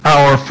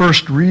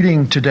first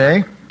reading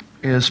today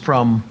is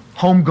from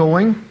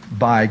Homegoing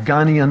by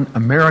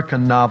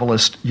Ghanaian-American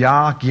novelist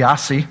Yaa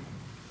Gyasi.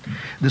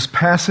 This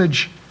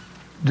passage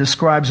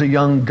describes a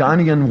young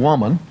Ghanaian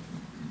woman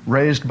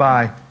raised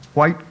by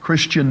white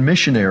Christian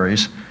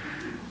missionaries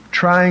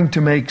trying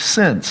to make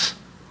sense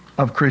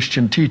of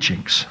Christian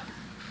teachings.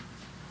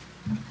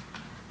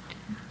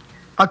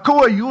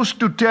 Akua used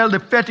to tell the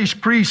fetish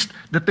priest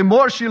that the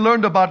more she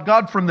learned about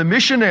God from the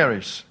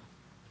missionaries,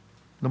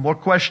 the more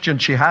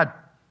questions she had.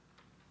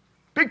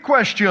 Big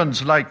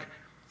questions like,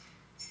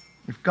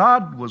 if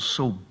God was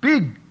so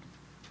big,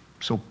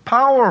 so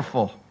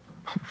powerful,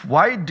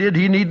 why did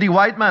he need the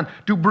white man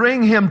to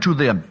bring him to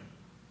them?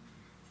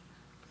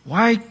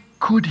 Why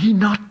could he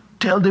not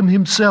tell them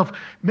himself,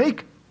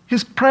 make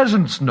his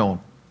presence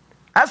known,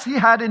 as he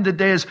had in the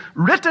days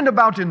written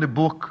about in the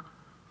book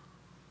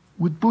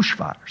with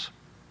bushfires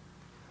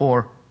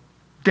or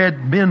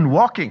dead men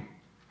walking?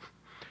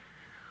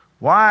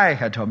 Why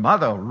had her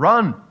mother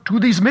run to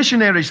these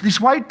missionaries, these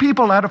white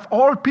people out of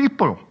all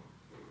people?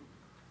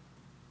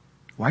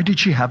 Why did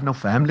she have no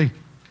family?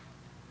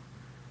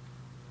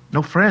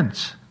 No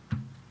friends?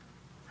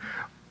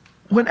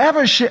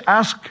 Whenever she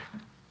asked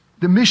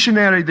the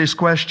missionary these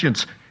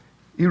questions,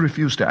 he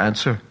refused to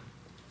answer.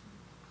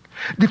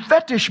 The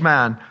fetish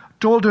man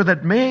told her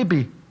that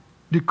maybe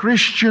the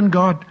Christian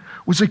God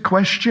was a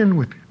question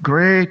with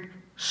great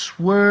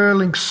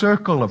swirling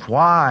circle of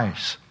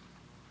whys.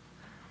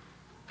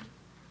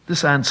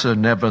 This answer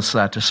never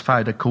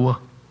satisfied Akua.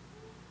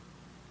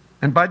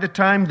 And by the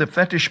time the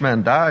fetish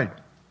man died,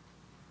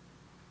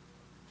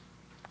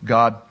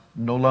 God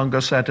no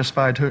longer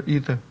satisfied her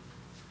either.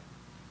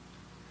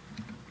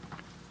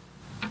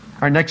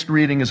 Our next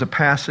reading is a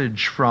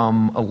passage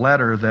from a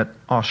letter that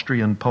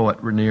Austrian poet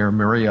Rainer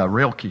Maria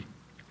Rilke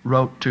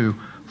wrote to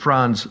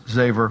Franz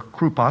Xaver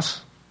Krupas,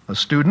 a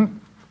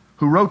student,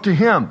 who wrote to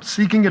him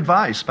seeking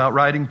advice about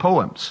writing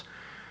poems.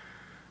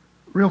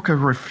 Rilke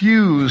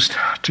refused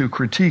to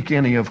critique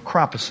any of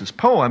Krupas's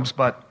poems,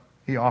 but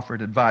he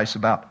offered advice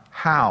about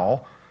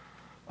how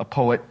a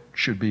poet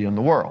should be in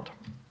the world.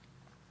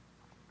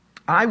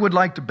 I would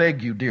like to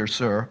beg you, dear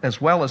sir,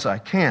 as well as I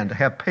can, to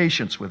have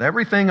patience with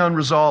everything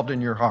unresolved in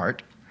your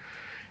heart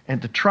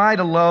and to try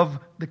to love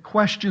the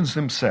questions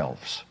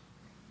themselves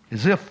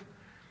as if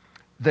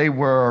they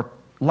were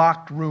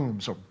locked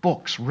rooms or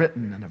books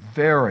written in a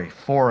very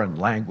foreign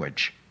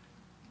language.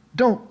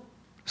 Don't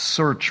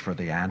search for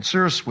the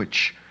answers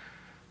which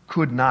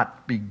could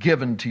not be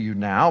given to you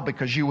now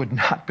because you would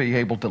not be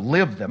able to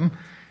live them.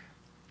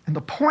 And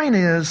the point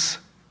is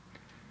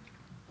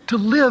to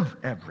live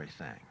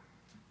everything.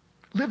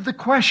 Live the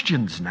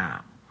questions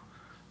now.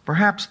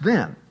 Perhaps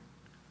then,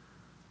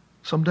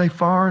 someday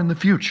far in the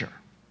future,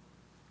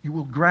 you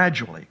will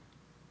gradually,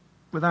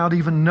 without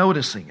even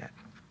noticing it,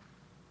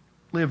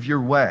 live your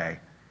way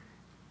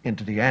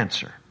into the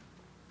answer.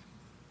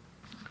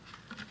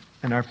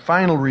 And our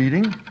final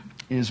reading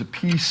is a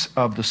piece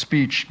of the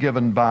speech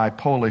given by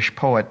Polish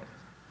poet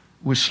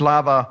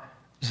Wisława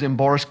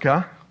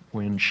Szymborska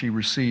when she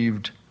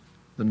received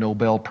the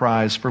Nobel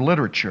Prize for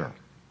Literature.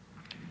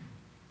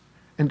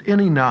 And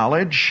any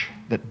knowledge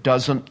that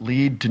doesn't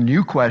lead to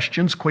new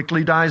questions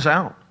quickly dies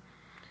out.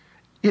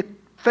 It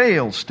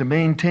fails to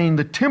maintain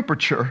the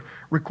temperature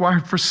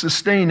required for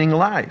sustaining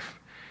life.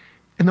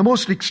 In the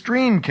most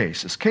extreme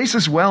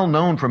cases well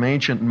known from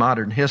ancient and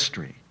modern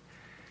history,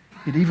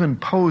 it even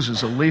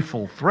poses a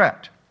lethal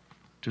threat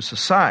to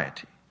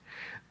society.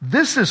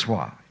 This is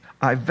why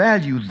I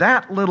value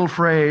that little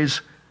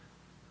phrase,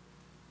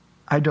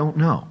 I don't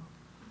know,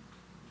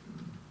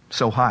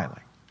 so highly.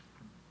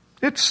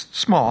 It's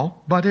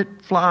small, but it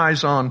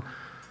flies on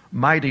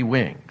mighty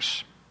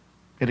wings.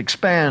 It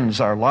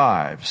expands our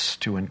lives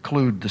to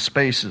include the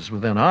spaces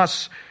within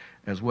us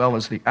as well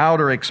as the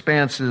outer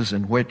expanses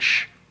in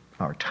which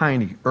our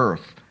tiny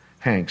earth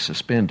hangs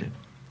suspended.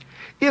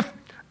 If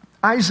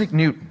Isaac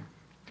Newton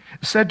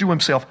said to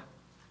himself,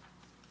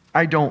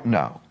 I don't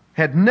know,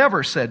 had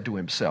never said to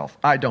himself,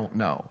 I don't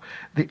know,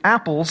 the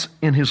apples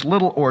in his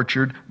little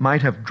orchard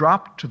might have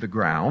dropped to the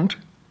ground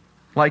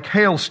like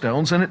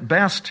hailstones, and at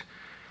best,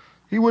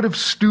 he would have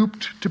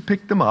stooped to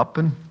pick them up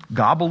and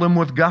gobble them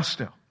with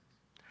gusto.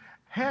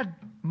 Had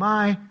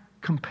my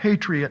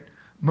compatriot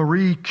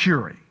Marie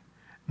Curie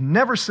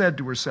never said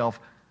to herself,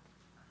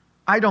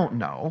 I don't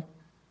know,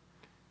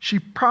 she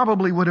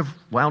probably would have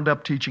wound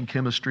up teaching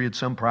chemistry at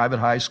some private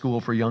high school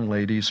for young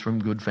ladies from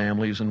good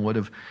families and would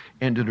have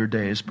ended her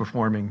days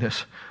performing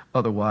this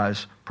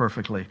otherwise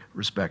perfectly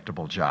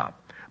respectable job.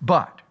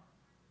 But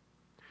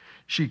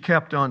she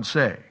kept on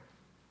saying,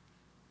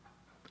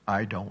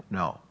 I don't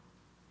know.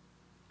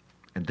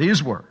 And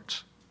these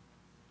words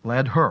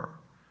led her,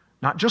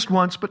 not just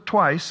once but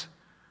twice,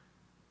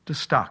 to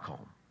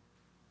Stockholm,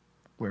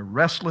 where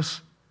restless,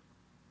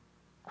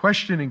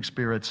 questioning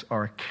spirits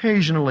are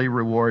occasionally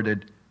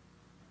rewarded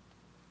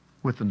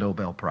with the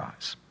Nobel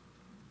Prize.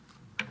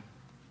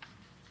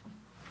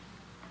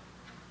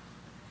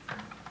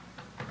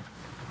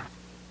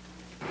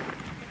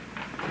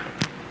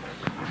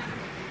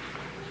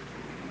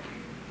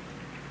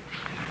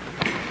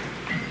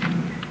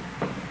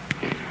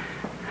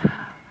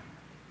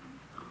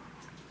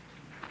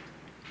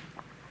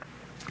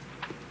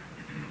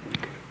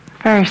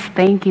 First,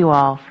 thank you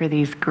all for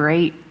these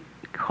great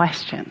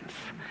questions.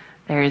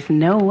 There is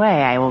no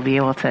way I will be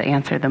able to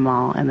answer them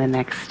all in the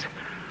next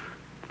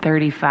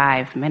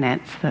 35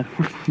 minutes. The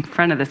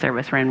front of the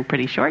service ran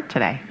pretty short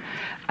today,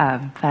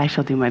 but I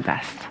shall do my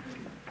best.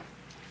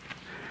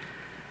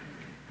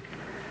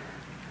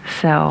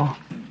 So,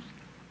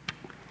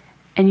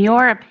 in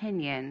your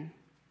opinion,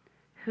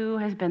 who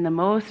has been the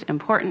most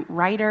important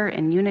writer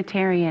in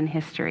Unitarian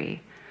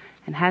history?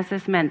 And has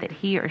this meant that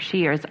he or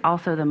she is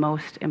also the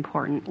most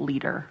important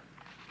leader?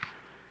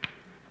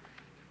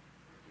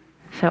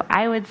 So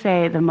I would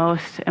say the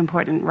most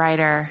important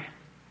writer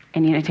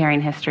in Unitarian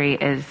history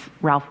is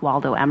Ralph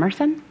Waldo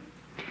Emerson.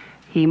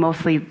 He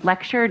mostly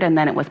lectured and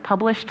then it was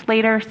published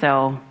later,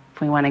 so if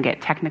we want to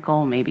get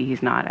technical, maybe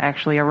he's not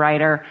actually a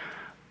writer,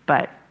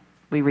 but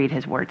we read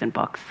his words in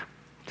books,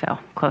 so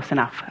close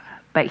enough.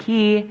 But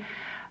he,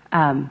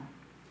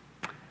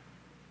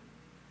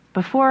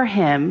 before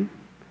him,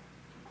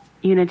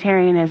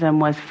 Unitarianism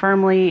was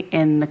firmly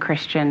in the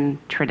Christian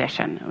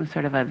tradition. It was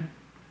sort of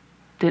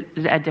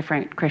a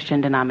different Christian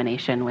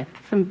denomination with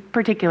some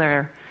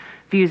particular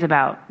views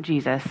about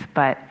Jesus,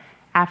 but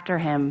after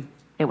him,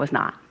 it was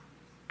not.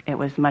 It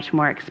was much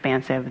more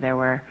expansive. There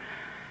were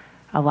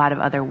a lot of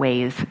other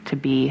ways to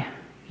be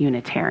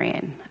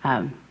Unitarian.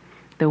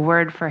 The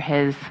word for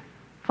his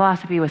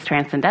philosophy was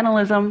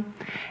transcendentalism,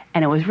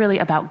 and it was really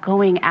about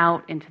going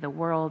out into the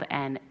world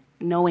and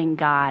knowing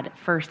God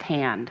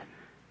firsthand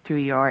through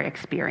your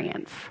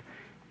experience,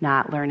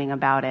 not learning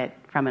about it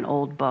from an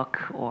old book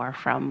or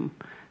from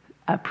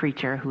a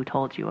preacher who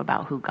told you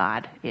about who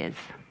God is.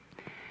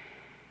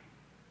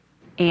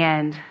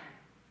 And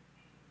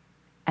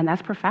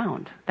that's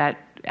profound. That,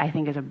 I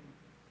think, is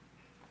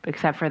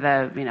except for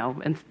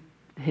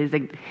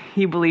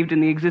he believed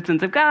in the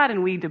existence of God,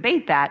 and we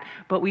debate that,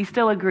 but we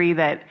still agree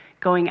that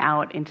going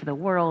out into the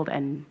world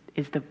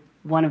is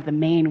one of the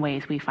main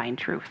ways we find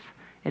truth.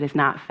 It is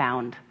not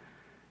found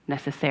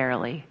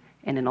necessarily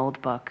in an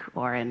old book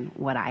or in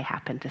what I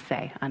happen to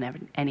say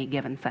on any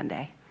given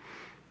Sunday.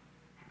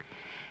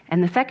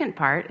 And the second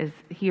part is,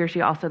 he or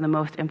she also the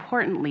most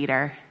important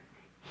leader.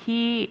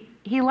 He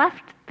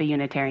left the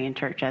Unitarian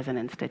Church as an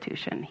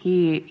institution.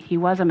 He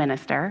was a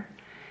minister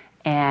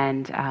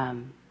and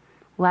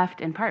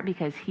left in part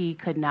because he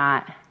could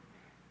not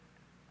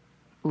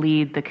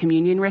lead the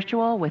communion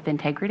ritual with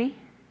integrity.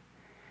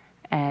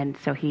 And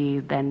so he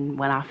then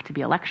went off to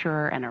be a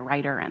lecturer and a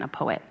writer and a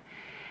poet.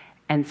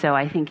 And so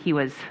I think he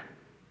was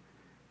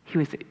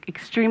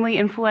extremely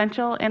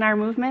influential in our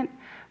movement,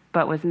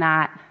 but was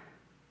not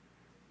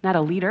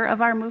a leader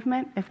of our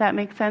movement, if that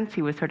makes sense.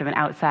 He was sort of an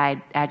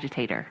outside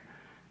agitator,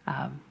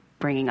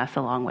 bringing us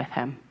along with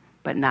him,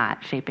 but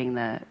not shaping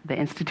the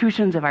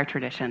institutions of our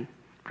tradition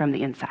from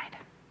the inside.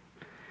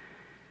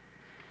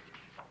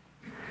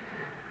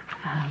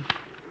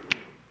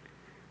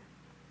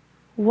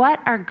 What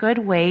are good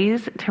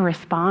ways to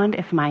respond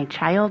if my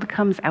child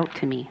comes out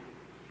to me?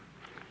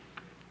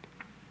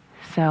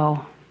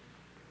 So,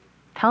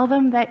 tell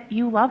them that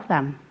you love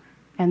them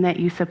and that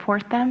you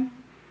support them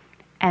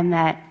and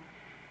that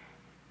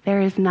there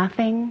is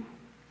nothing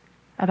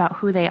about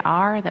who they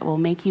are that will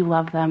make you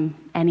love them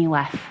any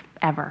less,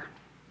 ever.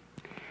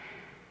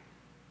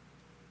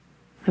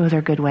 Those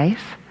are good ways.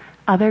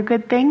 Other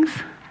good things,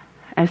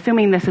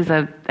 assuming this is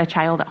a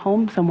child at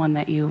home, someone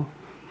that you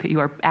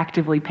are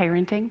actively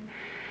parenting,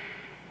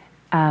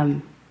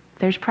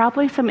 there's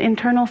probably some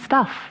internal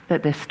stuff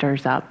that this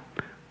stirs up,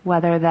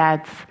 whether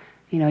that's,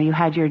 you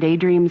had your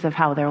daydreams of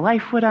how their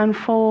life would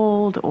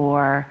unfold,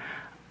 or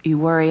you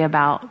worry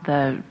about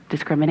the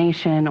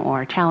discrimination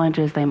or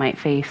challenges they might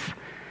face.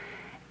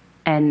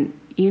 And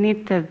you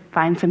need to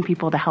find some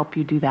people to help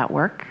you do that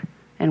work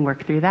and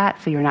work through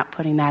that so you're not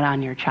putting that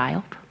on your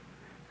child.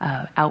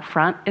 Out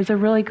Front is a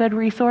really good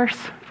resource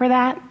for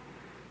that.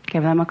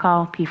 Give them a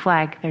call,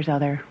 PFLAG. There's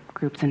other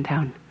groups in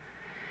town.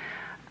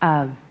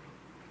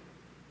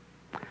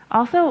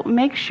 Also,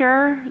 make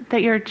sure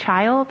that your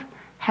child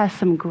has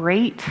some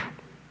great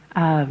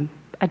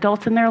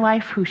adults in their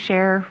life who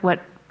share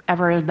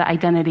whatever the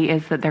identity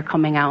is that they're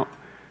coming out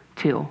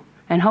to.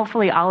 And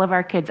hopefully all of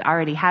our kids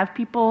already have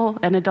people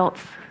and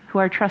adults who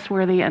are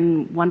trustworthy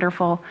and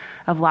wonderful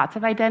of lots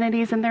of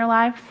identities in their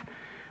lives.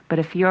 But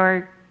if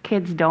your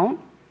kids don't,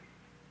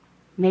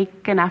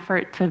 make an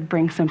effort to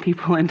bring some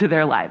people into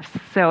their lives.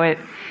 So it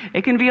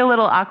can be a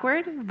little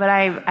awkward, but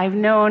I've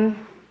known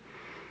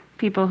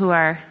people who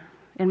are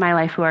in my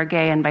life who are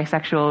gay and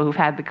bisexual who've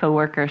had the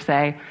coworker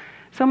say,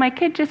 so my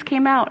kid just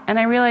came out and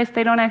I realized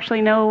they don't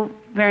actually know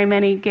very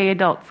many gay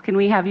adults. Can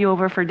we have you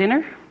over for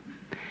dinner?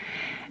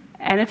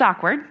 And it's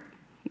awkward.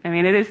 I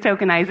mean, it is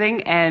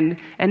tokenizing, and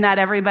not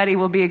everybody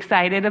will be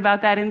excited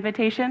about that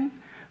invitation,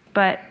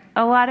 but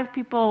a lot of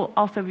people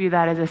also view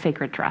that as a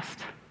sacred trust.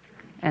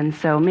 And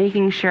so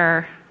making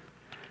sure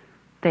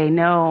they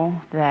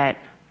know that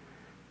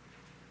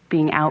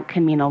being out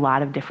can mean a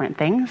lot of different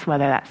things,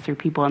 whether that's through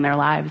people in their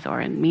lives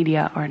or in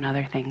media or in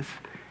other things,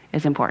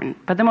 is important.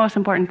 But the most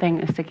important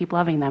thing is to keep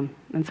loving them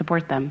and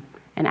support them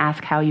and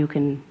ask how you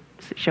can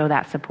show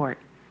that support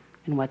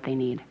in what they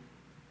need.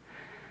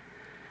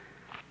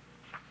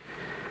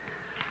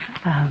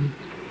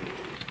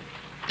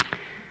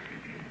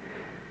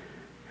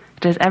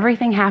 Does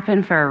everything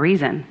happen for a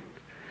reason?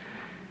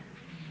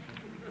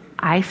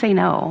 I say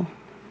no.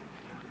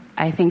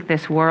 I think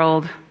this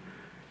world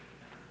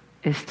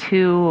is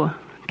too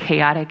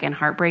chaotic and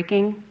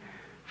heartbreaking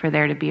for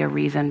there to be a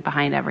reason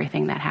behind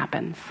everything that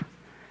happens.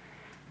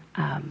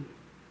 And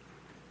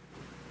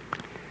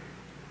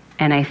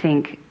I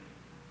think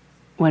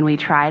when we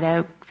try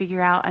to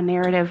figure out a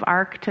narrative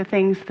arc to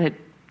things that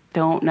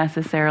don't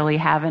necessarily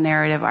have a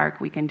narrative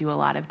arc, we can do a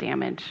lot of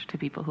damage to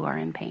people who are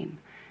in pain.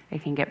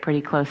 It can get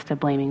pretty close to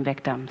blaming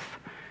victims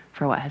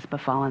for what has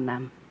befallen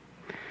them.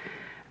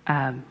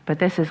 But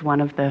this is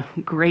one of the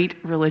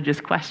great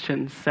religious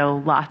questions, so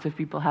lots of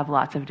people have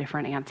lots of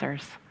different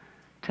answers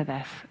to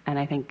this, and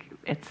I think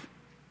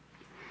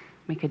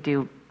we could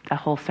do a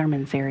whole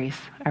sermon series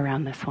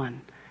around this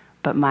one.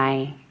 But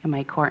my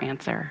core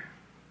answer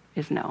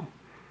is no.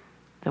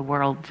 The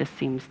world just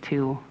seems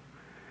too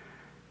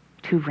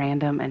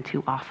random and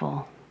too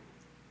awful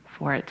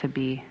for it to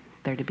be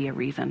there to be a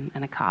reason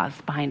and a cause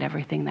behind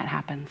everything that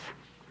happens.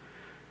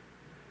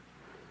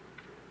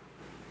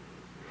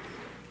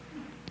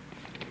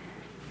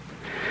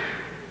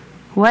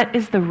 What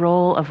is the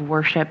role of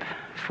worship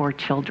for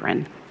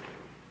children?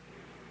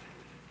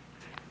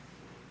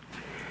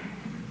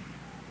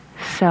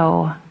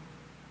 So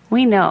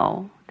we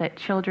know that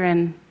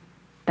children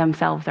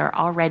themselves are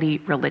already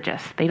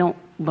religious. They don't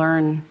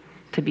learn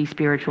to be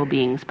spiritual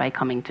beings by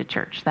coming to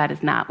church. That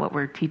is not what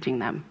we're teaching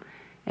them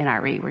in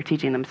RE. We're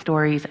teaching them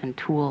stories and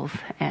tools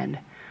and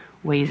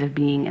ways of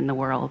being in the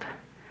world.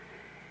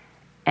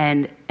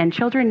 And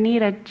children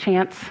need a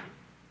chance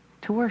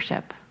to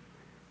worship.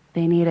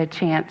 They need a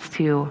chance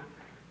to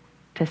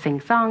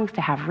sing songs,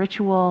 to have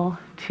ritual,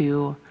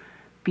 to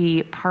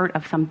be part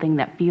of something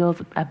that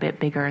feels a bit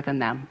bigger than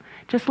them,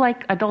 just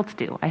like adults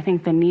do. I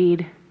think the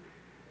need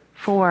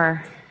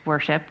for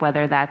worship,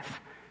 whether that's,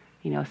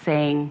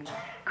 saying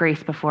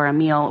grace before a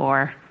meal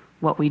or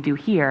what we do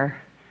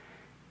here,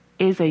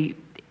 is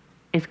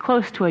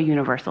close to a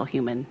universal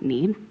human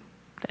need.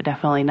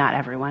 Definitely not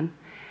everyone.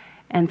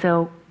 And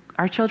so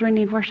our children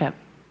need worship.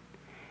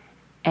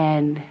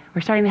 And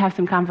we're starting to have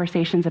some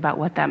conversations about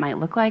what that might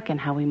look like and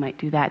how we might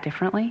do that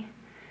differently.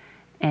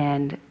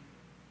 And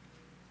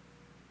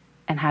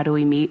how do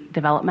we meet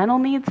developmental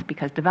needs?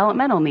 Because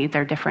developmental needs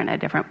are different at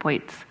different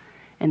points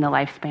in the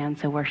lifespan,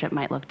 so worship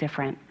might look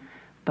different.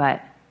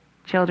 But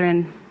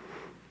children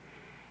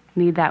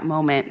need that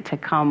moment to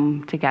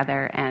come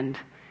together, and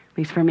at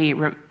least for me,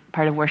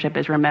 part of worship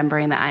is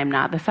remembering that I'm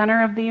not the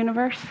center of the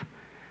universe.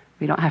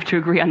 We don't have to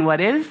agree on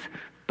what is,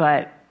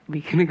 but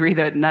we can agree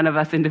that none of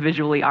us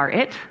individually are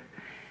it,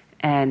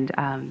 and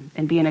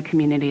be in a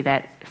community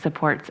that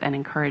supports and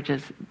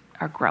encourages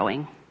our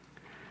growing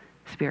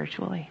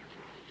spiritually.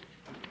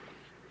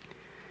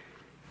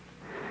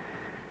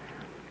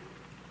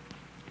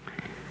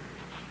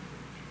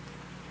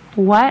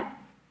 What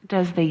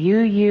does the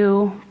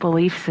UU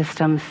belief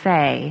system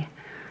say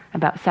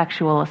about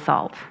sexual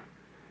assault,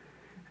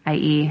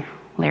 i.e.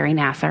 Larry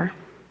Nassar,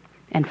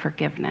 and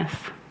forgiveness?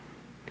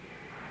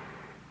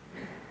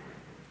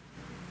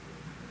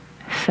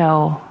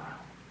 So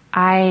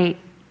as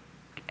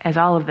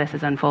all of this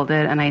is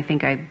unfolded, and I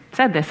think I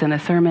said this in a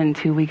sermon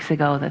 2 weeks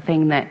ago, the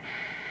thing that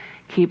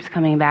keeps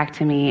coming back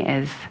to me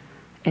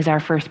is our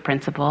first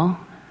principle.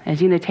 As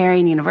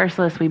Unitarian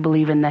Universalists, we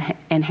believe in the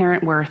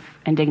inherent worth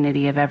and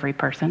dignity of every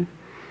person,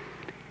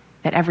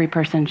 that every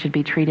person should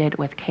be treated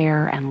with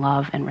care and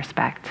love and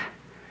respect.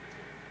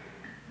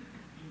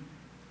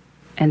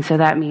 And so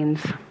that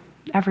means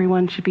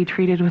everyone should be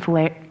treated with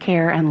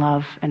care and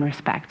love and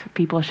respect.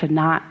 People should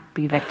not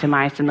be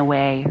victimized in the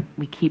way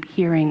we keep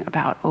hearing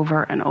about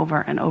over and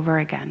over and over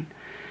again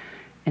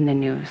in the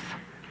news.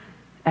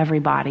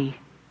 Everybody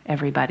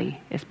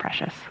is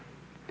precious.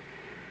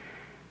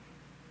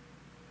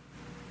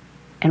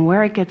 And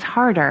where it gets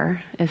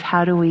harder is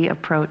how do we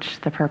approach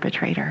the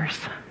perpetrators?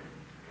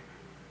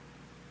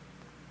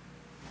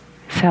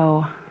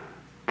 So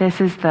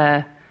this is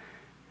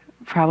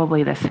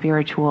probably the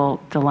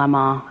spiritual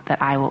dilemma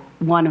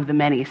one of the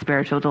many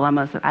spiritual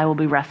dilemmas that I will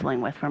be wrestling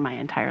with for my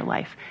entire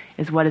life,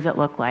 is what does it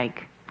look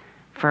like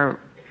to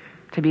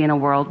be in a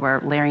world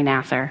where Larry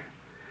Nassar,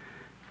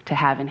 to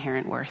have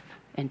inherent worth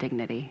and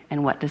dignity,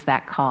 and what does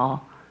that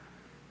call?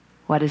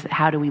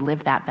 How do we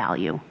live that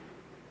value?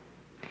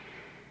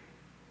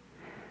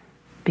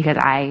 Because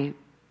I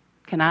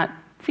cannot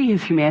see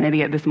his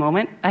humanity at this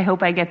moment. I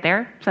hope I get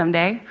there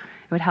someday.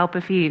 It would help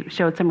if he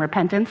showed some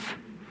repentance.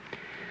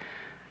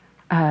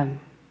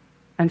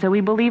 And so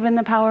we believe in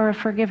the power of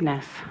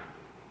forgiveness.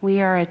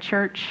 We are a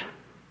church,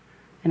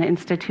 an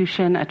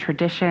institution, a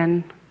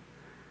tradition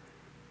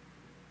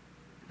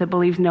that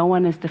believes no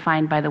one is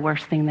defined by the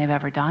worst thing they've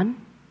ever done,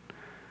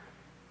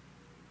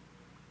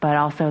 but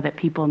also that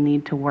people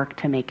need to work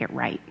to make it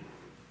right.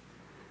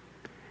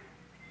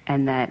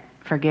 And that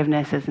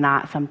forgiveness is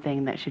not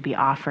something that should be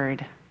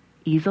offered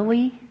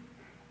easily.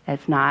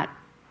 It's not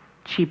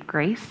cheap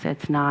grace. It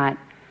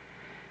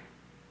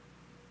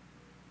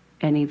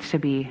needs to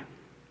be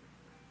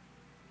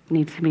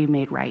needs to be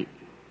made right.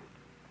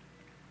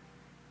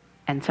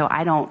 And so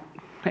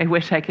I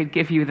wish I could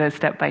give you the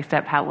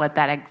step-by-step what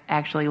that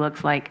actually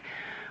looks like.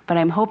 But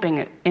I'm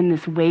hoping in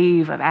this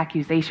wave of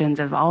accusations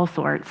of all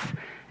sorts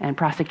and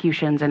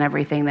prosecutions and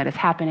everything that is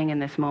happening in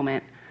this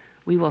moment,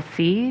 we will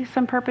see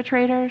some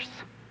perpetrators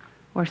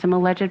or some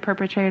alleged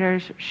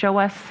perpetrators show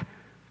us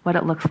what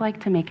it looks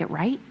like to make it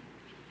right.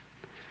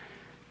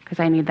 Because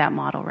I need that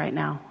model right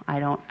now. I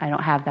don't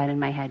have that in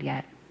my head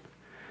yet.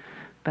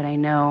 But I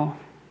know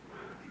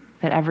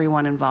that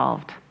everyone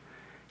involved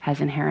has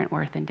inherent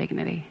worth and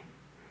dignity.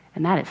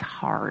 And that is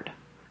hard,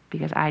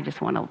 because I just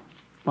want to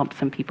lump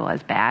some people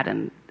as bad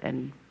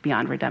and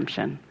beyond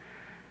redemption.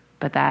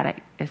 But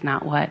that is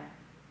not what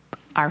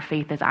our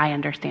faith, as I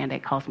understand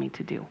it, calls me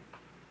to do.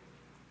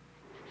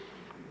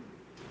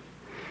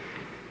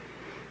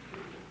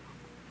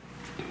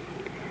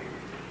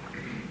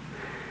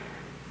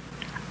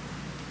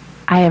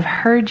 I have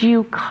heard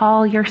you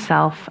call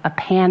yourself a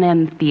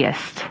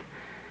panentheist.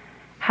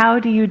 How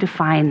do you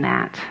define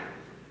that?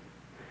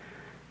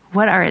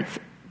 What are its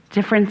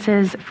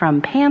differences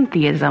from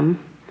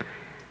pantheism?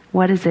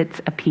 What is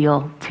its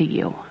appeal to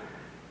you?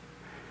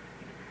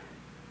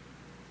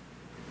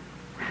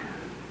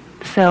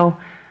 So,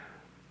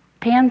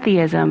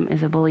 pantheism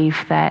is a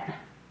belief that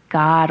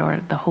God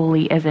or the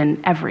holy is in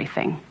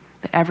everything,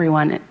 that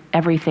everyone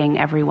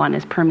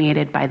is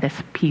permeated by this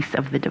piece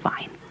of the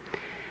divine.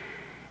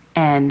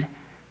 And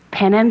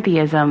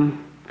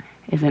panentheism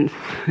is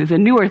a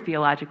newer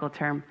theological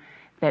term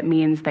that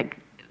means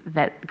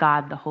that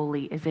God, the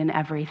holy, is in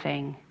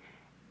everything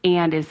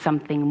and is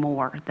something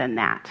more than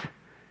that.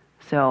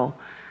 So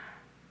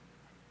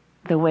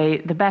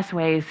the best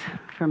ways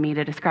for me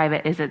to describe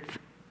it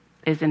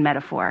is in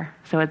metaphor.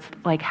 So it's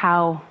like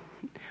how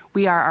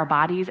we are our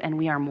bodies and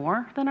we are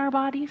more than our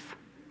bodies.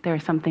 There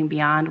is something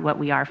beyond what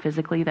we are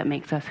physically that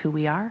makes us who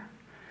we are.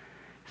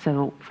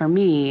 So for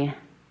me,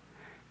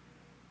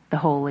 the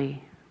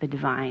holy, the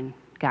divine,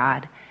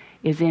 God,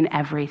 is in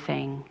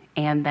everything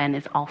and then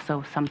is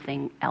also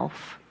something else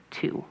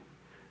too.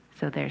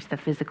 So there's the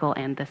physical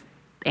and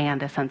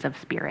a sense of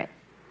spirit.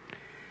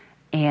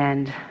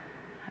 And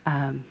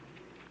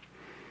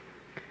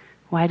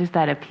why does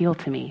that appeal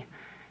to me?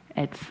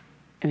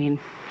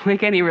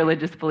 Like any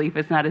religious belief,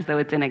 it's not as though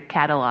it's in a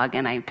catalog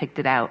and I picked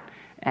it out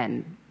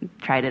and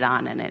tried it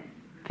on and it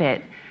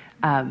fit.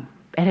 It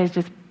has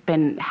just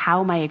been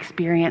how my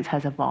experience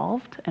has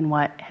evolved and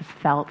what has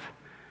felt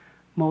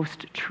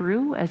most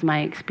true as my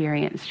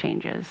experience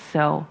changes.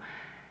 So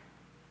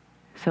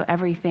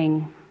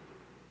everything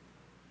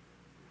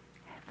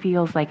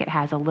feels like it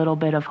has a little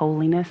bit of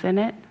holiness in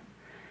it.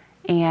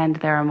 And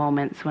there are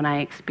moments when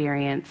I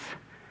experience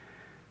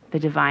the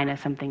divine as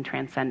something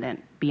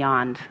transcendent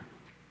beyond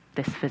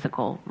this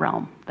physical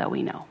realm that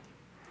we know.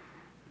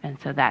 And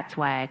so that's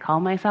why I call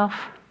myself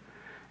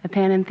a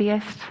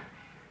panentheist,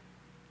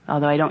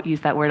 although I don't use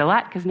that word a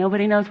lot because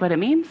nobody knows what it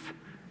means.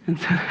 And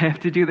so I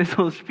have to do this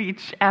whole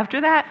speech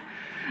after that.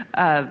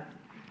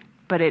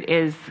 But it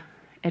is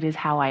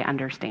how I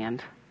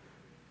understand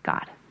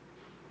God.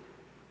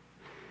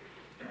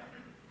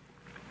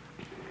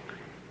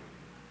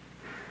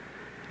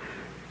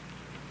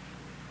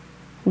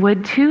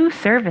 Would two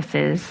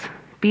services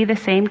be the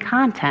same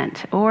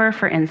content, or,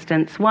 for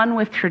instance, one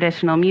with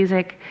traditional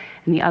music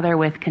and the other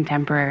with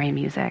contemporary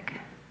music?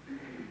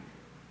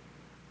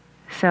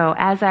 So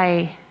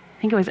I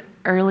think it was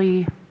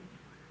a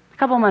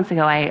couple months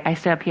ago, I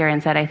stood up here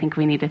and said, I think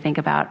we need to think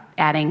about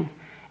adding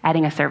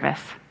a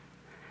service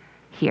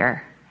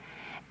here.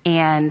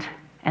 And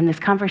this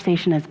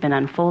conversation has been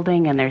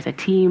unfolding, and there's a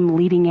team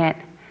leading it.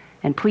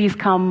 And please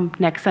come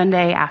next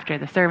Sunday after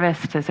the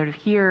service to sort of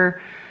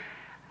hear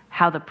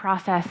how the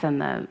process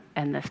and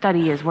the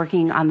study is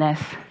working on this.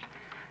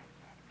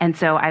 And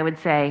so I would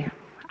say,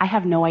 I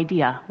have no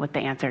idea what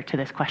the answer to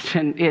this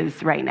question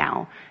is right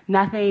now.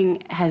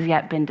 Nothing has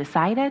yet been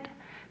decided.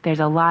 There's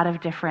a lot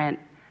of different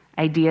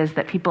ideas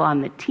that people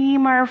on the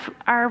team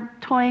are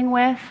toying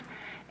with,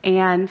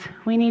 and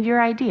we need your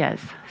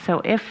ideas.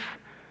 So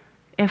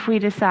if we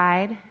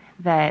decide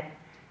that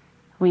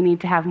we need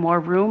to have more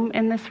room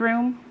in this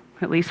room,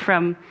 at least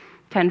from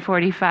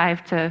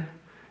 10:45 to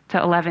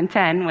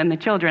 11:10 when the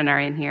children are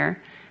in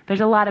here,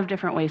 there's a lot of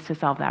different ways to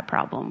solve that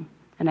problem.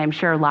 And I'm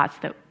sure lots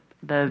that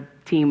the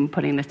team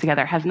putting this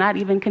together has not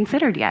even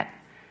considered yet.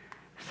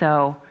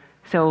 So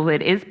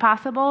it is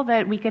possible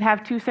that we could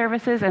have two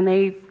services and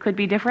they could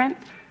be different,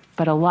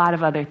 but a lot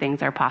of other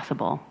things are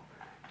possible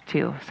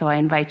too. So I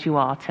invite you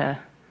all to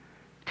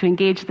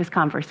engage this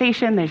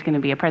conversation. There's going to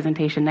be a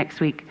presentation next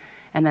week,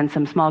 and then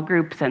some small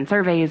groups and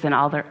surveys and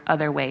all the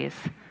other ways.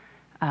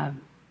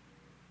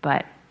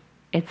 But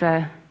it's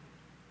a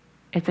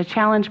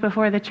challenge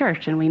before the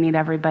church, and we need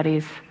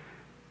everybody's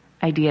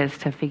ideas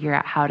to figure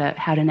out how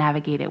to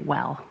navigate it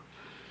well.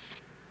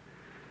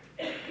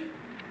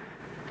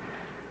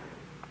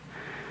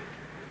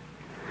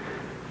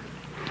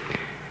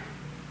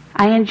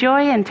 I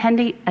enjoy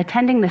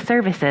attending the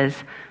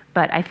services,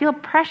 but I feel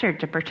pressured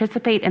to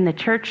participate in the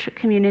church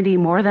community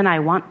more than I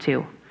want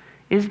to.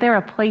 Is there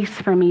a place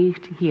for me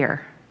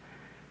here?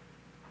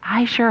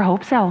 I sure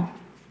hope so.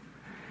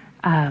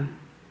 I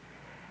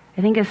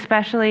think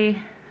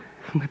especially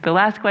with the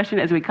last question,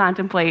 as we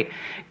contemplate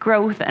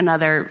growth and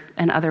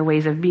other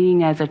ways of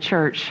being as a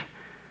church,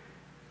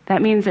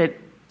 that means that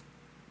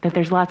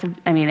there's lots of,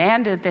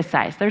 and at this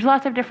size, there's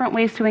lots of different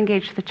ways to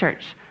engage the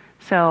church.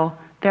 So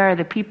there are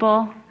the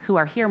people who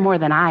are here more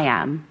than I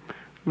am,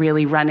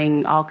 really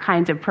running all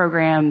kinds of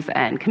programs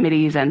and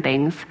committees and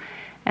things.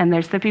 And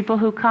there's the people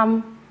who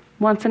come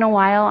once in a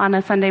while on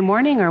a Sunday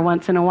morning or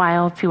once in a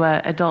while to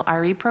an adult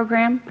RE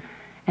program.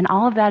 And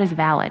all of that is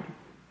valid.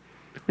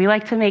 We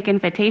like to make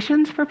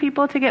invitations for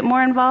people to get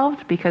more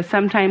involved because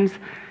sometimes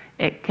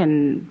it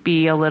can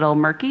be a little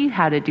murky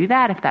how to do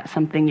that if that's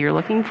something you're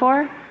looking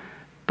for.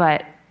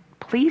 But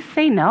please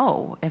say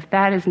no if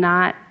that is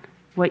not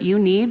what you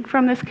need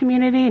from this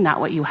community, not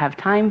what you have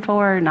time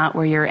for, not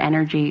where your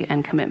energy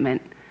and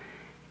commitment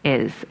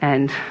is.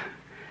 And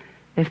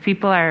if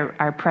people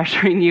are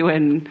pressuring you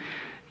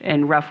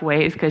in rough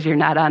ways because you're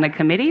not on a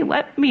committee,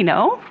 let me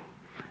know.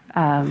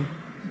 Because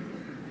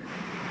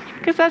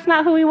that's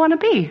not who we want to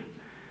be.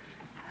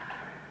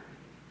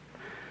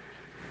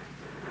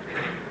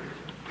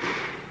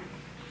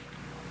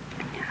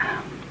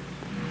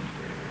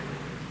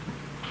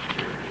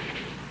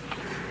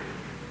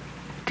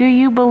 Do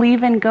you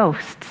believe in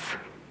ghosts?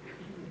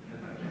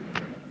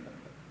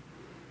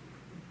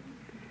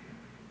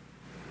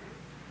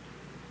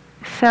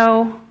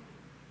 So,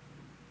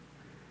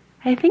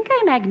 I think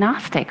I'm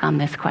agnostic on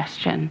this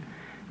question.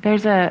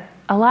 There's a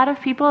lot of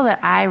people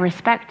that I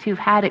respect who've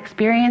had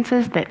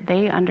experiences that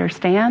they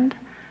understand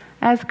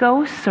as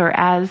ghosts or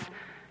as,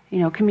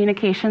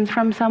 communications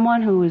from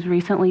someone who was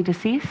recently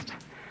deceased.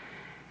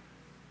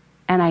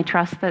 And I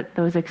trust that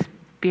those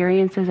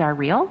experiences are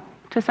real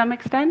to some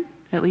extent,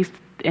 at least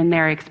in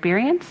their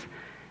experience.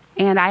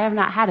 And I have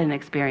not had an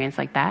experience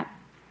like that.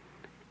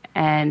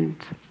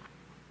 And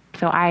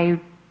so I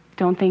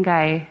don't think so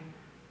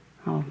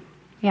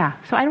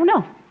I don't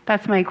know.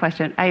 That's my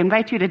question. I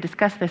invite you to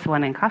discuss this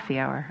one in coffee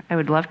hour. I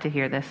would love to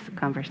hear this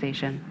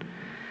conversation.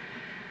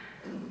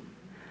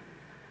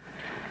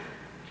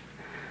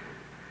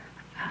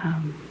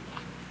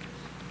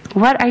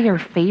 What are your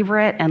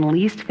favorite and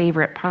least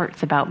favorite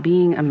parts about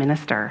being a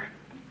minister?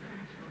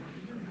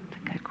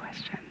 That's a good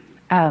question.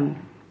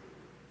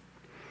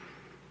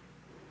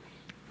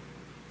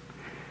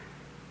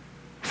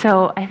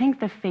 So I think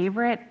the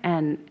favorite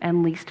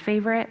and least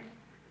favorite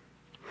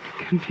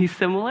can be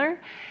similar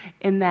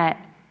in that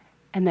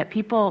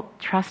people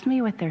trust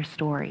me with their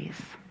stories.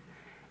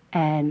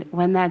 And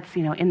when that's,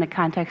 in the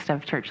context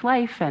of church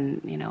life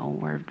and,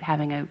 we're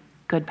having a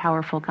good,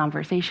 powerful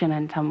conversation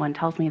and someone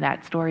tells me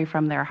that story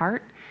from their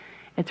heart,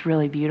 it's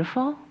really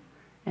beautiful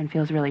and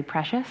feels really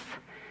precious.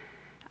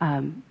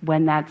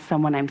 When that's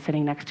someone I'm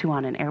sitting next to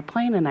on an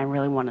airplane and I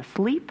really want to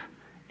sleep,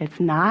 it's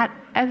not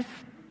as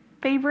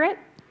favorite.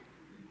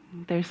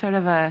 There's sort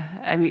of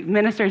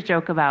ministers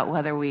joke about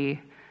whether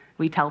we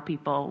tell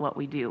people what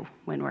we do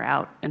when we're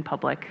out in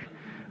public,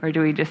 or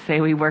do we just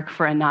say we work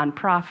for a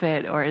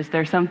nonprofit, or is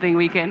there something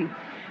we can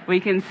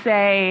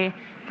say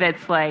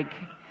that's like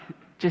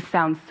just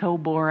sounds so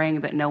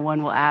boring that no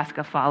one will ask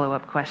a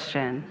follow-up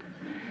question?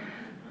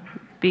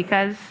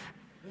 Because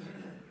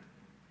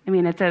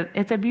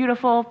it's a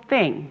beautiful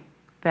thing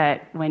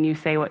that when you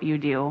say what you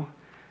do,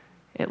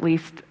 at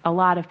least a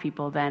lot of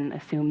people then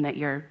assume that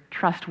you're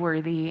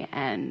trustworthy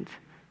and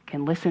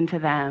can listen to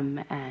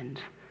them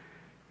and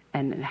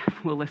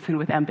will listen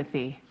with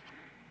empathy.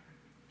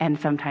 And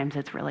sometimes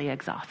it's really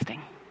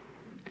exhausting.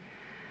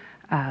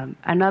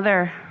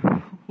 Another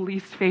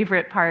least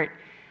favorite part,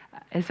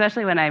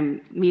 especially when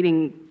I'm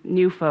meeting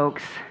new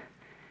folks,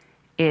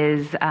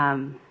 is, if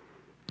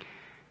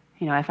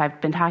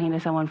I've been talking to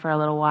someone for a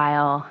little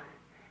while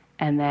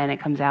and then it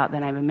comes out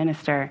that I'm a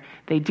minister,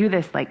 they do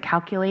this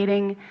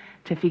calculating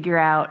to figure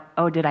out,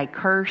 did I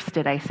curse?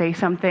 Did I say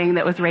something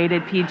that was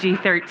rated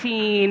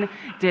PG-13?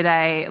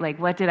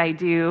 What did I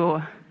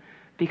do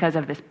because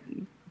of this?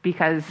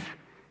 Because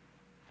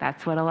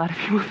that's what a lot of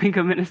people think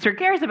a minister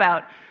cares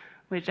about,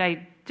 which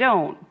I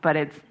don't, but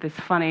it's this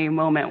funny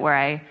moment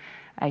where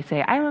I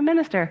say, I'm a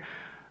minister,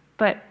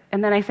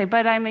 and then I say,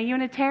 but I'm a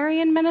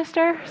Unitarian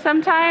minister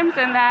sometimes,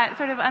 and that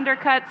sort of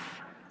undercuts,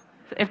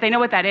 if they know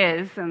what that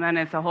is, and then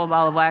it's a whole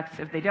ball of wax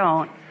if they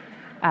don't.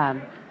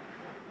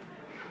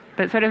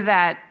 But sort of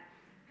that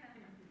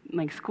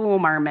school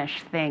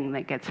marmish thing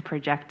that gets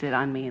projected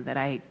on me that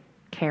I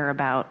care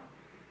about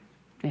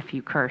if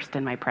you cursed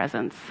in my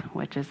presence,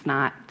 which is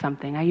not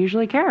something I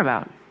usually care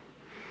about.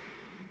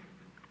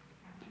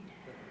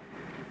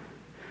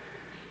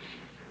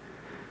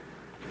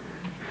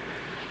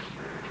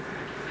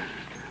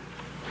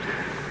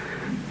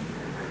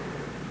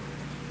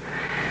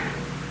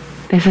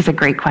 This is a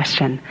great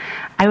question.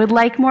 I would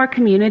like more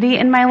community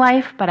in my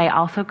life, but I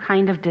also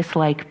kind of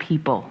dislike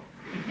people.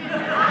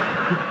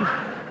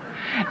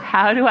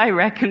 How do I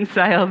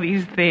reconcile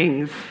these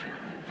things?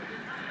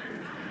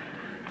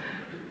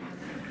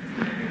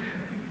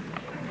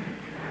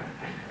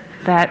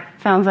 That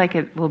sounds like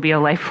it will be a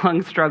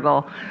lifelong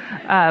struggle.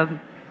 But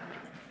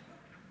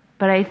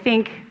I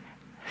think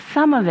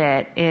some of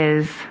it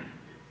is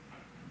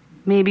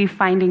maybe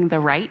finding the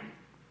right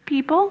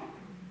people,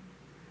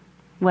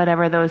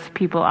 whatever those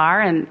people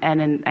are.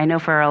 And I know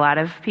for a lot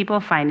of people,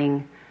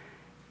 finding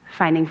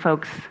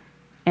folks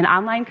in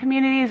online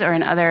communities or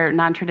in other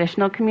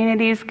non-traditional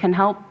communities can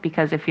help,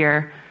 because if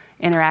you're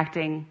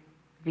interacting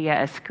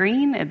via a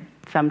screen,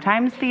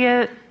 sometimes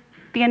the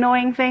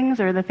annoying things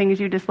or the things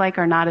you dislike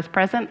are not as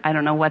present. I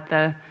don't know what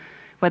the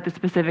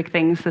specific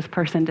things this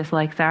person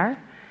dislikes are.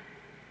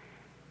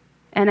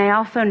 And I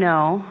also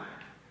know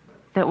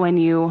that when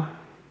you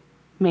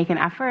make an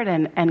effort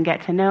and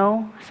get to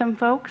know some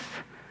folks,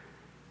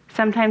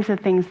 sometimes the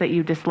things that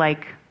you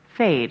dislike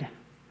fade.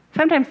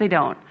 Sometimes they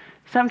don't.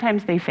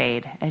 Sometimes they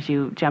fade as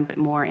you jump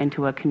more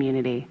into a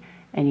community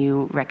and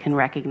you can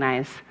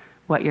recognize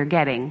what you're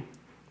getting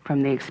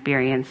from the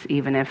experience,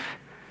 even if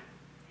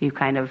you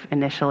kind of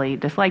initially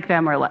dislike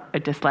them or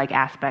dislike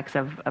aspects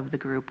of the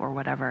group or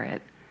whatever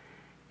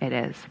it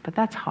is. But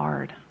that's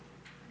hard.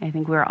 I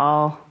think we're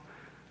all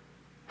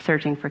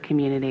searching for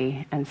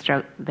community. And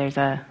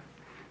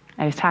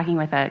I was talking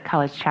with a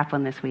college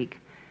chaplain this week,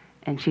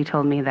 and she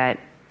told me that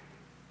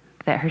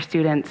her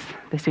students,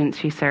 the students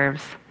she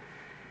serves,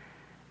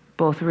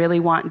 both really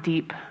want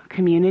deep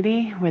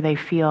community where they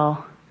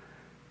feel,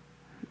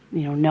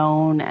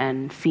 known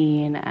and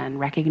seen and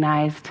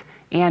recognized,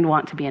 and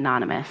want to be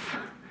anonymous.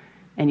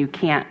 And you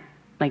can't,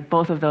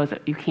 both of those,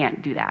 you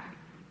can't do that.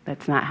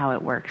 That's not how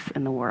it works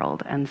in the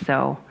world. And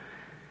so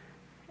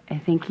I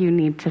think you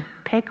need to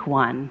pick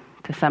one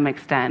to some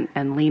extent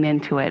and lean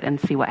into it and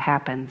see what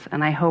happens.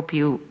 And I hope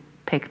you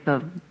pick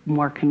the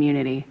more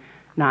community,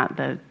 not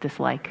the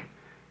dislike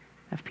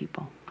of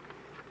people.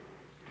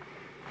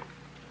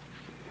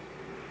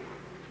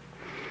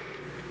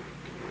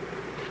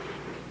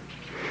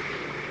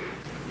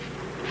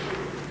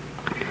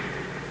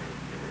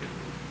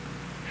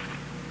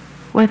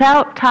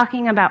 Without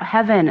talking about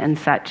heaven and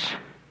such,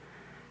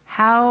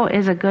 how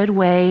is a good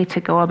way to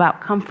go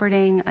about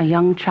comforting a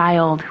young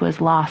child who has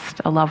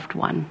lost a loved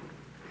one?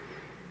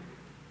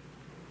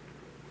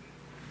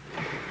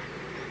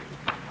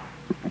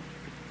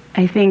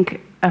 I think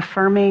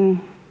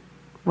affirming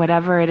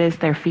whatever it is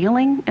they're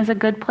feeling is a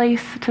good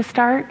place to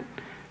start.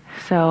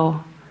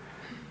 So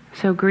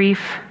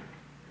grief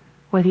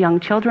with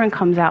young children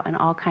comes out in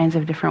all kinds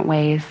of different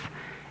ways.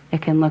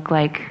 It can look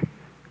like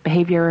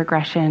behavior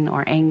regression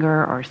or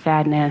anger or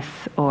sadness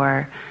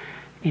or,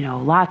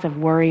 lots of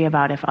worry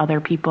about if other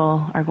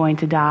people are going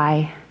to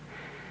die,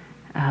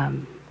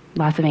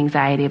 lots of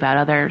anxiety about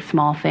other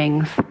small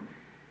things,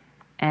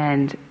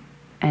 and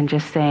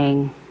just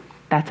saying,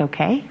 that's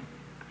okay.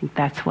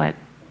 That's what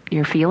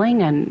you're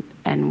feeling,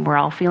 and we're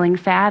all feeling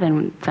sad,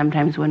 and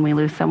sometimes when we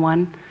lose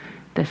someone,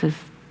 this is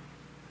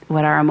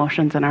what our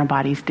emotions and our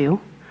bodies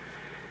do.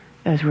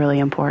 Is really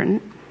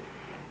important.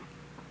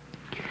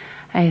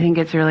 I think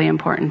it's really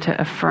important to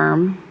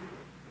affirm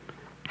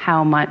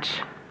how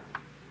much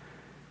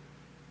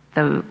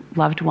the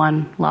loved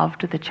one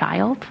loved the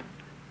child,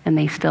 and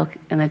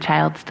the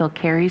child still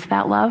carries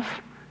that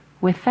love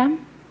with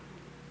them.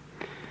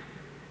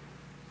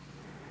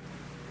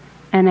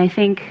 And I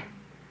think,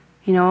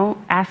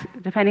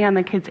 depending on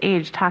the kid's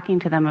age, talking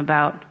to them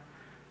about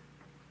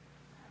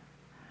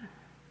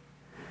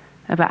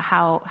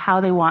how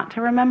they want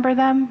to remember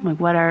them,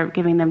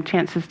 giving them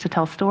chances to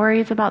tell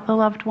stories about the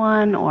loved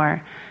one,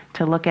 or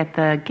to look at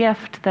the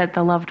gift that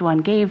the loved one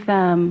gave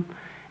them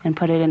and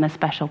put it in a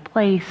special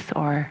place,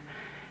 or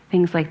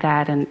things like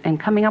that, and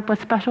coming up with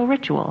special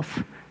rituals.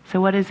 So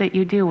what is it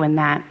you do when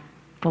that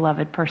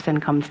beloved person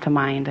comes to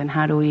mind, and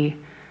how do we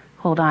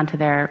hold on to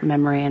their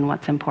memory and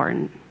what's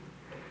important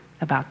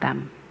about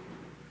them?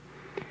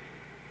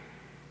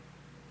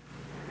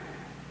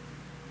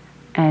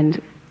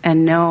 And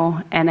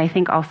I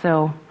think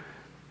also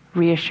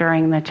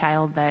reassuring the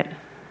child that,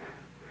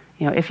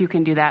 if you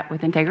can do that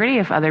with integrity,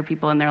 if other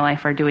people in their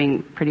life are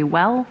doing pretty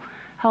well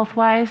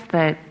health-wise,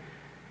 that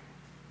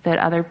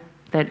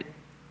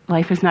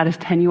life is not as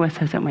tenuous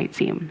as it might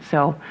seem.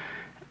 So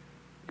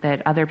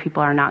that other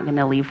people are not going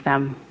to leave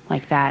them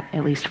like that,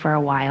 at least for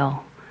a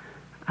while,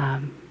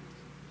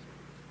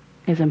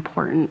 is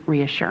important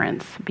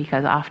reassurance,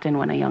 because often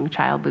when a young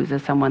child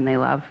loses someone they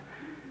love,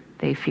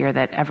 they fear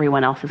that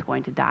everyone else is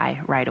going to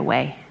die right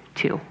away,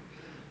 too.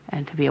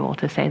 And to be able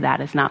to say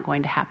that is not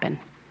going to happen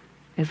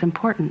is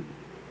important.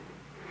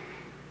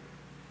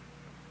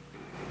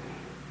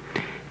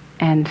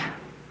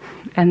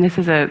 And this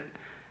is a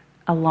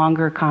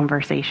longer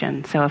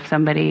conversation. So if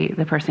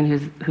the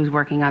person who's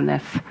working on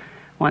this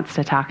wants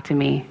to talk to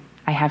me,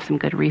 I have some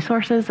good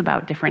resources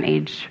about different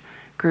age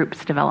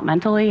groups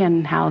developmentally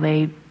and how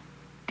they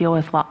deal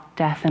with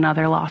death and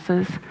other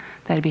losses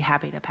that I'd be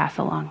happy to pass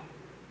along.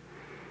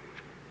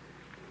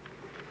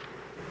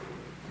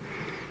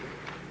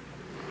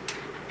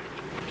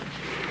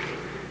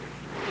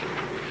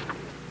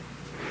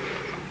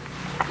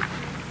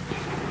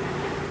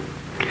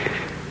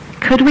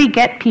 Could we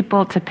get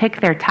people to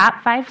pick their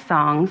top 5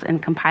 songs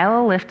and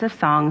compile a list of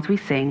songs we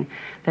sing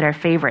that are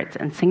favorites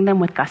and sing them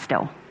with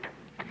gusto?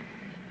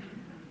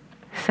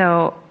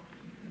 So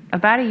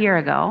about a year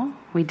ago,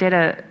 we did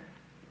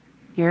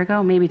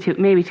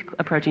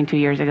approaching 2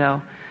 years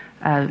ago,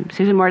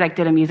 Susan Mordyke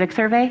did a music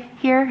survey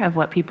here of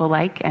what people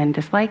like and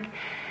dislike,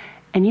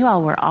 and you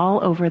all were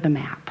all over the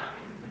map.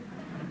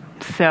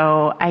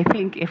 So I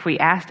think if we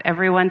asked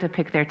everyone to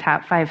pick their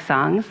top 5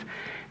 songs,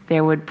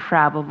 there would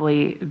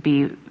probably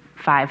be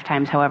 5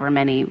 times however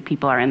many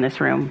people are in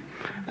this room,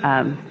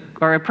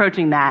 or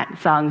approaching that,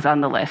 songs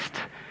on the list.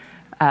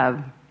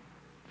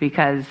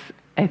 Because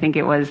I think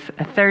it was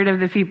a third of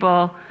the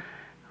people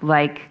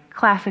like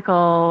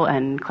classical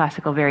and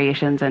classical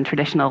variations and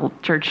traditional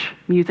church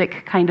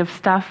music kind of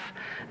stuff.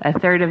 A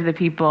third of the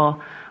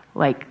people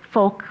like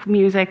folk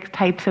music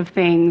types of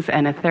things,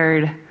 and a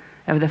third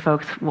of the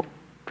folks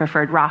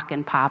preferred rock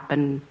and pop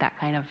and that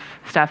kind of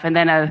stuff. And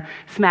then a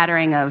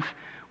smattering of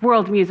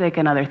world music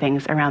and other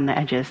things around the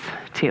edges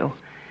too.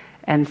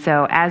 And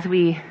so as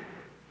we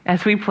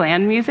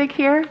plan music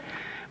here,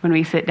 when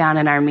we sit down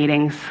in our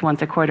meetings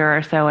once a quarter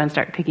or so and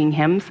start picking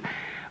hymns,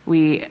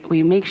 we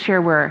make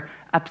sure we're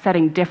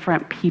upsetting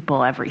different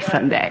people every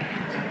Sunday.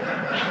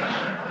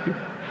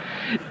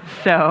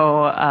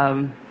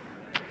 So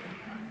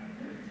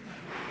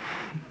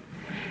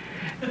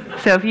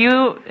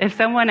if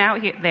someone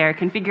out there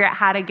can figure out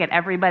how to get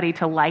everybody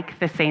to like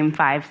the same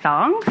 5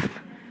 songs,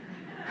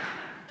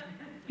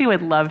 we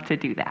would love to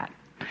do that.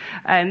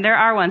 And there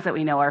are ones that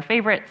we know are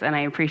favorites, and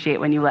I appreciate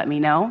when you let me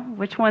know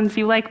which ones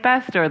you like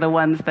best, or the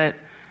ones that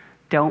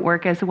don't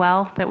work as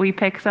well that we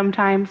pick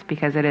sometimes,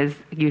 because it is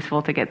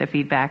useful to get the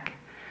feedback.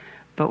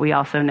 But we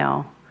also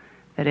know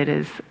that it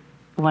is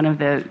one of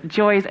the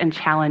joys and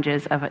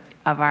challenges of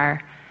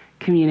our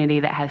community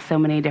that has so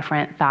many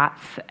different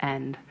thoughts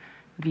and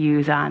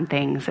views on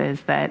things,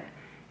 is that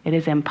it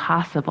is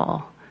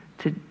impossible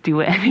to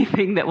do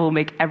anything that will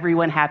make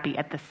everyone happy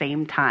at the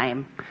same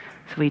time.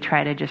 So we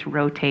try to just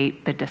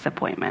rotate the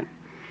disappointment.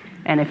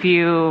 And if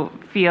you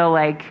feel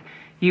like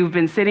you've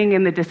been sitting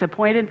in the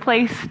disappointed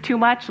place too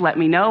much, let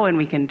me know and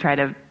we can try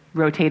to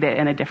rotate it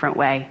in a different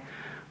way.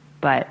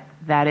 But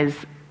that is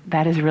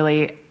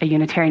really a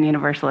Unitarian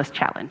Universalist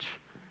challenge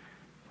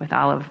with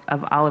all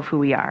of who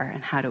we are,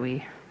 and how do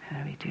we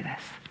do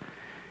this?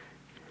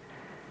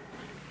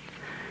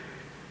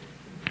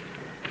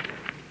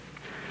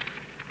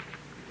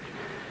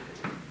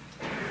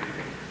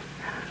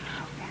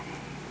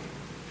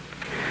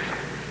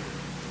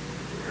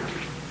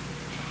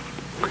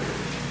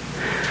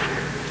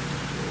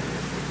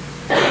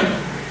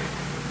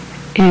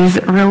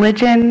 Is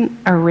religion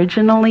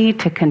originally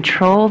to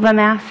control the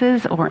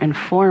masses or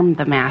inform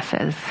the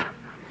masses?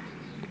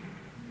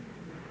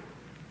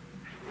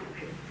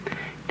 I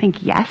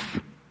think yes.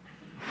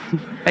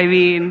 I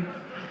mean,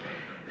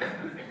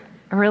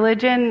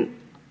 religion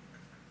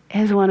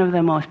is one of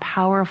the most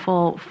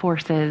powerful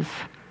forces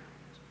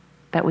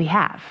that we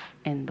have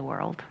in the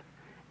world.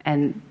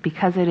 And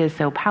because it is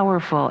so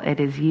powerful, it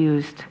is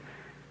used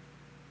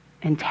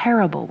in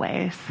terrible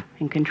ways,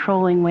 in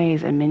controlling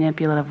ways, in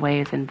manipulative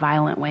ways, in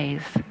violent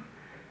ways,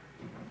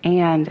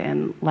 and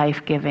in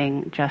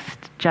life-giving,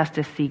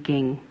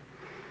 justice-seeking,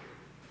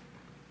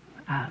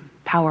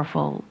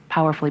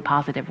 powerfully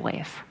positive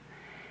ways.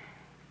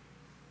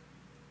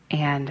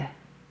 And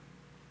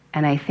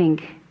I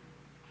think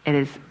it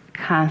is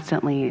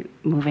constantly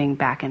moving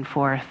back and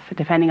forth,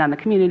 depending on the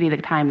community, the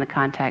time, the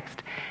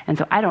context. And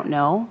so I don't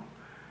know.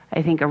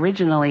 I think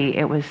originally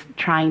it was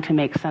trying to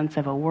make sense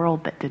of a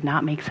world that did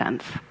not make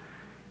sense.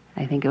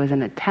 I think it was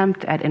an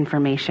attempt at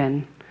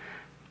information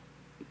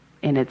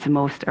in its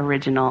most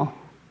original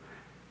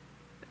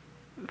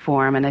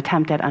form, an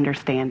attempt at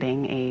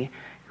understanding,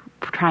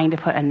 trying to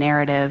put a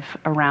narrative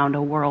around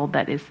a world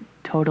that is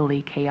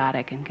totally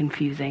chaotic and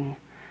confusing,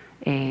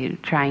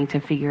 trying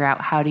to figure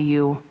out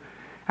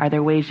are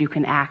there ways you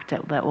can act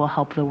that will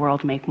help the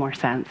world make more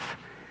sense.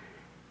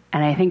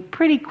 And I think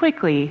pretty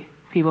quickly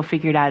people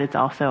figured out it's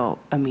also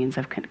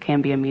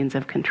can be a means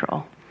of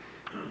control.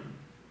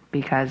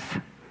 Because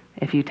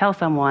if you tell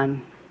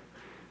someone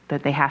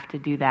that they have to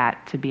do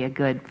that to be a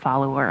good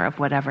follower of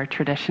whatever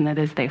tradition it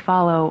is they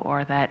follow,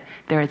 or that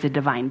there is a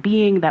divine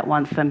being that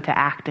wants them to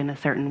act in a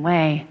certain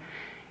way,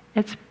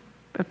 it's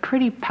a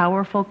pretty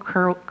powerful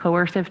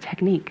coercive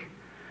technique.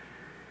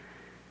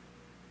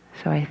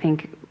 So I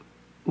think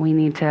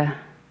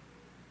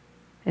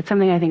it's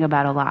something I think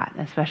about a lot,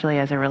 especially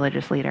as a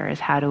religious leader, is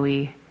how do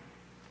we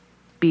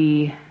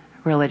be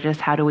religious?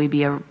 How do we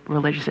be a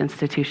religious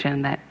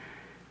institution that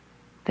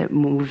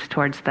moves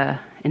towards the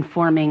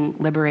informing,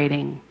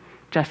 liberating,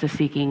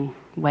 justice-seeking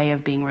way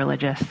of being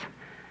religious,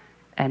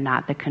 and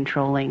not the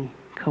controlling,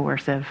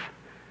 coercive,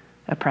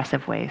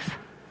 oppressive ways?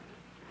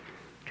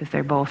 Because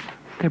they're both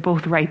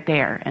right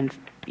there and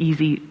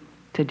easy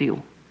to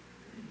do.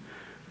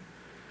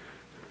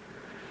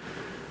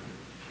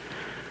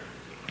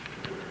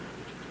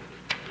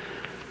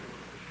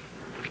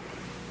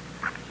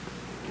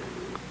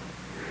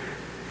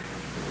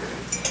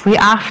 We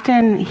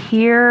often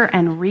hear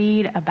and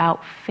read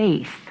about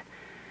faith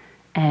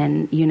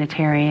and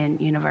Unitarian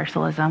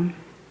Universalism.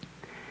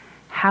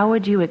 How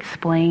would you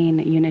explain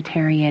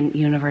Unitarian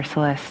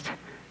Universalist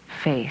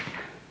faith?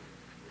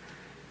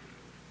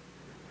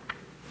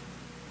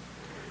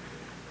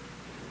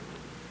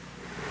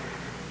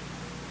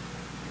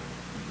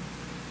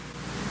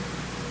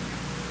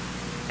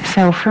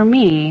 So for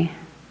me,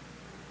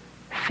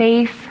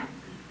 faith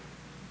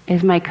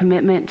is my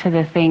commitment to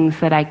the things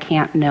that I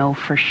can't know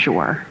for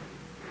sure,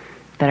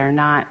 that are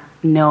not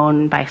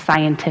known by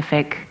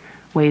scientific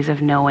ways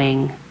of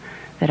knowing,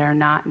 that are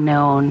not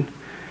known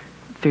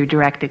through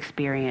direct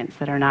experience,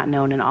 that are not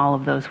known in all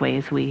of those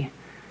ways we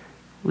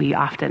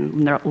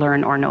often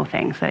learn or know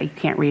things that you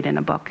can't read in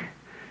a book.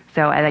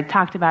 So I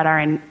talked about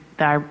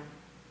our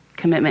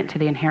commitment to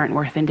the inherent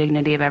worth and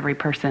dignity of every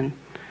person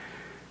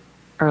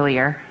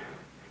earlier.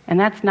 And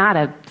that's not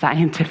a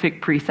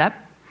scientific precept.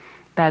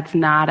 That's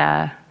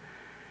not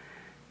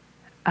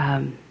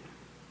something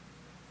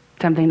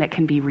that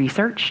can be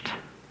researched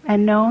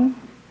and known.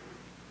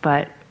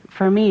 But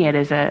for me, it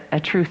is a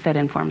truth that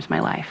informs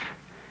my life.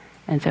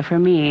 And so for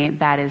me,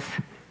 that is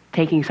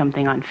taking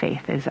something on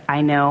faith, is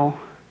I know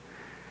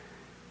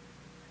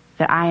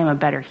that I am a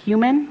better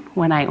human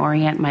when I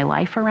orient my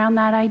life around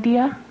that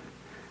idea.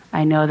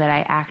 I know that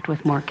I act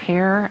with more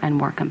care and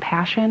more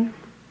compassion.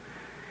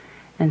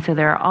 And so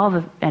there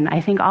are and I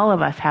think all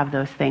of us have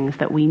those things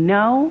that we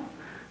know,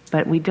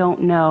 but we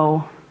don't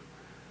know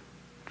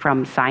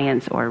from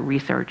science or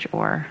research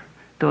or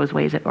those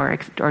ways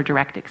or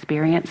direct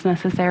experience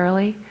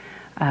necessarily.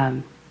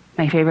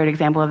 My favorite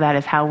example of that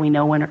is how we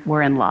know when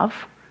we're in love.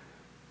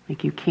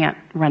 Like, you can't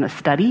run a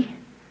study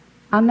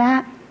on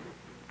that,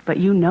 but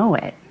you know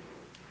it.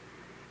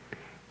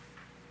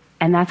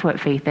 And that's what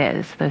faith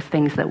is, those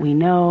things that we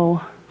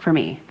know, for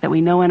me, that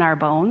we know in our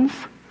bones,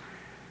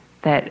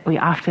 that we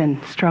often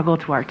struggle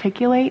to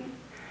articulate,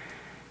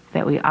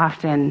 that we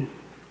often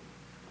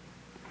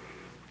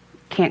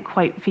can't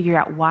quite figure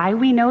out why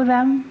we know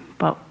them,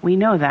 but we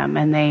know them,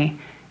 and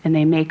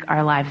they make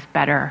our lives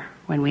better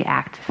when we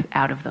act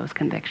out of those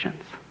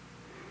convictions.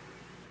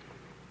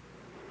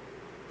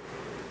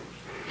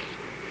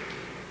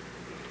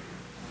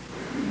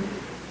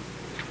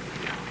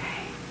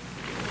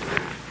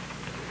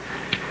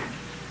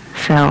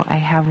 So I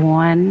have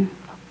one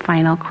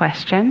final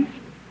question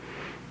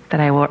that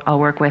I'll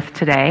work with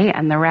today,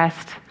 and the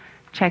rest,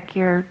 check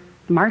your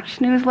March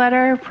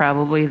newsletter,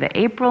 probably the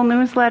April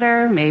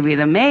newsletter, maybe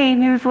the May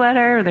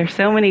newsletter. There's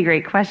so many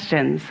great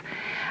questions,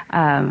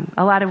 a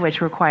lot of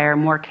which require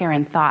more care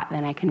and thought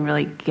than I can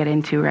really get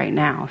into right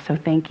now. So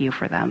thank you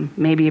for them.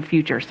 Maybe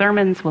future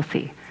sermons, we'll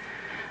see.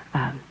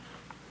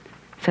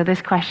 So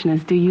this question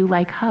is, do you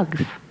like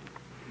hugs?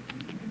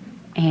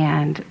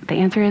 And the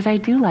answer is, I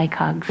do like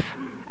hugs.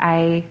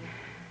 I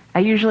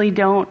usually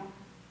don't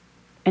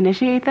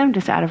initiate them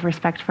just out of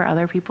respect for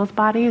other people's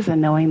bodies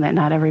and knowing that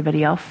not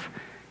everybody else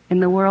in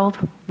the world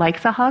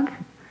likes a hug.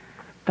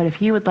 But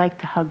if you would like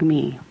to hug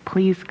me,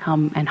 please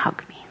come and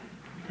hug me.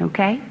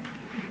 Okay?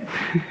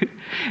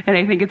 And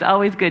I think it's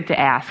always good to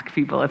ask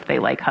people if they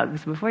like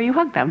hugs before you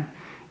hug them,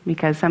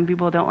 because some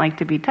people don't like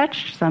to be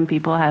touched. Some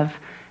people have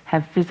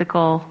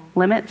physical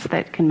limits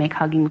that can make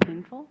hugging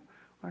painful,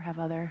 or have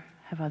other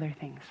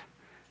things.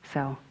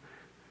 So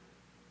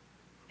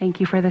thank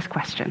you for this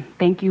question.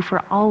 Thank you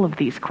for all of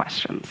these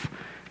questions.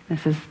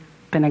 This has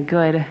been a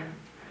good,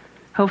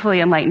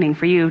 hopefully enlightening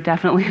for you,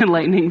 definitely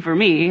enlightening for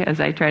me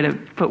as I try to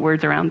put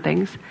words around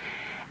things.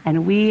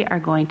 And we are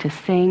going to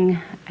sing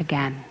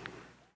again.